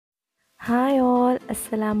Hi all,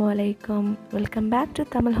 Assalamu alaikum. Welcome back to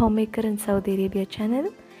Tamil Homemaker in Saudi Arabia channel.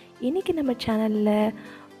 இன்னைக்கு நம்ம சேனல்ல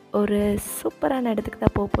ஒரு சூப்பரான இடத்துக்கு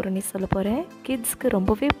தான் போறேன்னு சொல்ல போறேன். கிட்ஸ்க்கு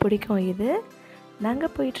ரொம்பவே பிடிக்கும் இது.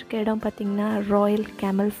 நாங்க போயிட்டு இருக்க இடம் பாத்தீங்கன்னா ராயல்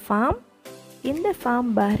கேமல் ஃபார்ம். இந்த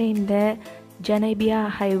ஃபார்ம் பஹ்ரைன்ல ஜனைபியா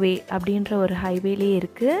ஹைவே அப்படிங்கற ஒரு ஹைவேலயே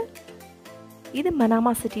இருக்கு. இது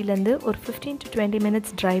மனாமா சிட்டில இருந்து ஒரு 15 to 20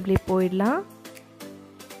 minutes டிரைவ்ல போயிடலாம்.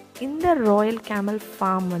 இந்த ராயல் கேமல்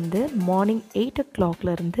ஃபார்ம் வந்து மார்னிங் 8 o'clockல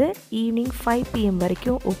இருந்து ஈவினிங் 5 PM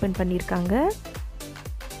வரைக்கும் ஓபன் பண்ணிருக்காங்க.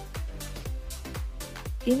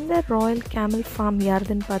 இந்த ராயல் கேமல் ஃபார்ம்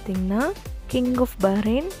யாருதுன்னு பாத்தீங்கன்னா கிங் ஆஃப்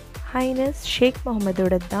பஹ்ரைன் ஹைனஸ் ஷேக்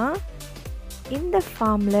முகமதோட தான். இந்த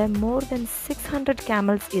ஃபார்ம்ல more than 600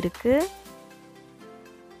 camels இருக்கு.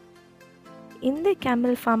 இந்த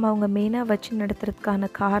கேமல் ஃபார்ம் அவங்க மெயினா வச்சு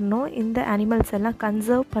நடத்துறதுக்கான காரணம் இந்த அனிமல்ஸ் எல்லாம்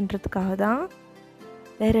கன்சர்வ் பண்றதுக்காக தான்.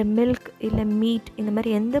 வேற மில்க் இல்ல மீட் இந்த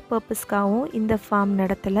மாதிரி எந்த பர்பஸ்க்காகவும் இந்த ஃபார்ம்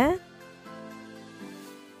நடத்தல.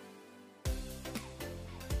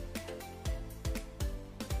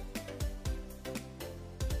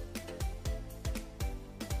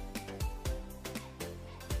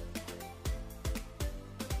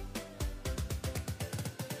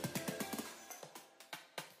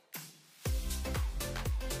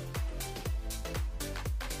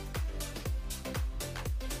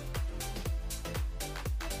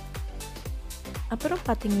 அப்புறம்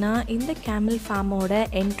பார்த்தீங்கன்னா இந்த கேமல் ஃபார்மோட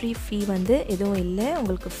என்ட்ரி ஃபீ வந்து எதுவும் இல்லை,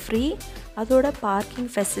 உங்களுக்கு ஃப்ரீ. அதோட பார்க்கிங்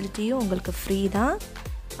ஃபெசிலிட்டியும் உங்களுக்கு ஃப்ரீ தான்.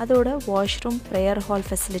 அதோட வாஷ்ரூம் ப்ரேயர் ஹால்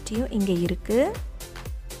ஃபெசிலிட்டியும் இங்கே இருக்குது.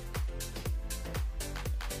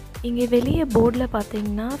 இங்கே வெளியே போர்டில்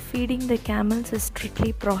பார்த்தீங்கன்னா feeding the camels is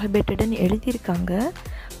strictly ப்ராஹிபிட்டட்னு எழுதியிருக்காங்க.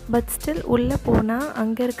 பட் ஸ்டில் உள்ளே போனால்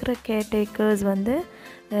அங்கே இருக்கிற கேர்டேக்கர்ஸ் வந்து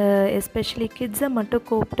எஸ்பெஷலி கிட்ஸை மட்டும்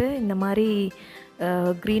கூப்பிட்டு இந்த மாதிரி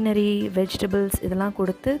க்ரீனரி வெஜிடபிள்ஸ் இதெல்லாம்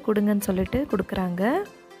கொடுங்கன்னு சொல்லிட்டு கொடுக்குறாங்க.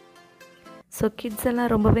 ஸோ கிட்ஸ்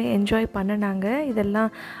எல்லாம் ரொம்பவே என்ஜாய் பண்ணினாங்க. இதெல்லாம்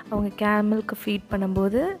அவங்க கேமலுக்கு ஃபீட்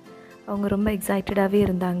பண்ணும்போது அவங்க ரொம்ப எக்ஸைட்டடாகவே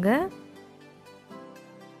இருந்தாங்க.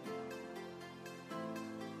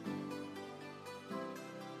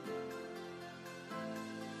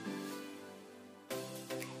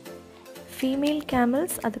 ஃபீமேல்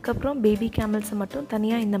கேமல்ஸ் அதுக்கப்புறம் பேபி கேமல்ஸை மட்டும்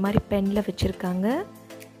தனியாக இந்த மாதிரி பெனில் வச்சுருக்காங்க.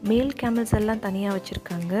 மேல் கேமல்ஸ் எல்லாம் தனியாக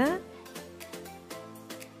வச்சுருக்காங்க.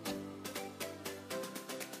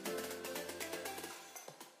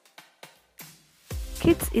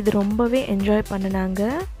 கிட்ஸ் இது ரொம்பவே என்ஜாய் பண்ணினாங்க.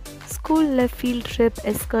 ஸ்கூலில் ஃபீல்ட் ட்ரிப்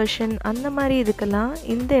எக்ஸ்கர்ஷன் அந்த மாதிரி இதுக்கெல்லாம்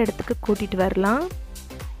இந்த இடத்துக்கு கூட்டிகிட்டு வரலாம்.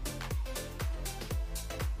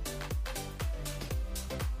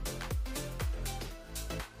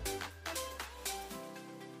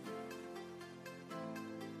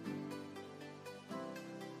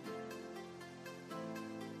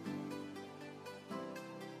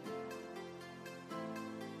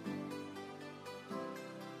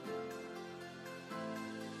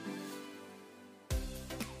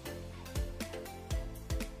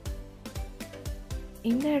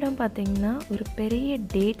 இந்த இடம் பார்த்திங்கன்னா ஒரு பெரிய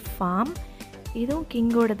டேட் ஃபார்ம். இதுவும்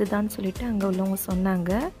கிங்கோடது தான் சொல்லிட்டு அங்கே உள்ளவங்க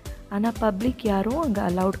சொன்னாங்க. ஆனால் பப்ளிக் யாரும் அங்கே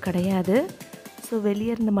அலவுட் கிடையாது. ஸோ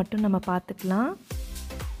வெளியே இருந்து மட்டும் நம்ம பார்த்துக்கலாம்.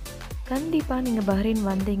 கண்டிப்பாக நீங்கள் பஹ்ரைன்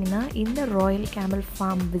வந்தீங்கன்னா இந்த ராயல் கேமல்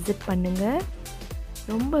ஃபார்ம் விசிட் பண்ணுங்கள்.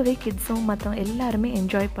 ரொம்பவே கிட்ஸும் மற்றவங்க எல்லாருமே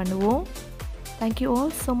என்ஜாய் பண்ணுவோம். Thank you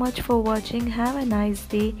all so much for வாட்சிங். Have a nice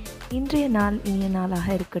day. இன்றைய நாள் இனிய நாளாக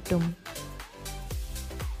இருக்கட்டும்.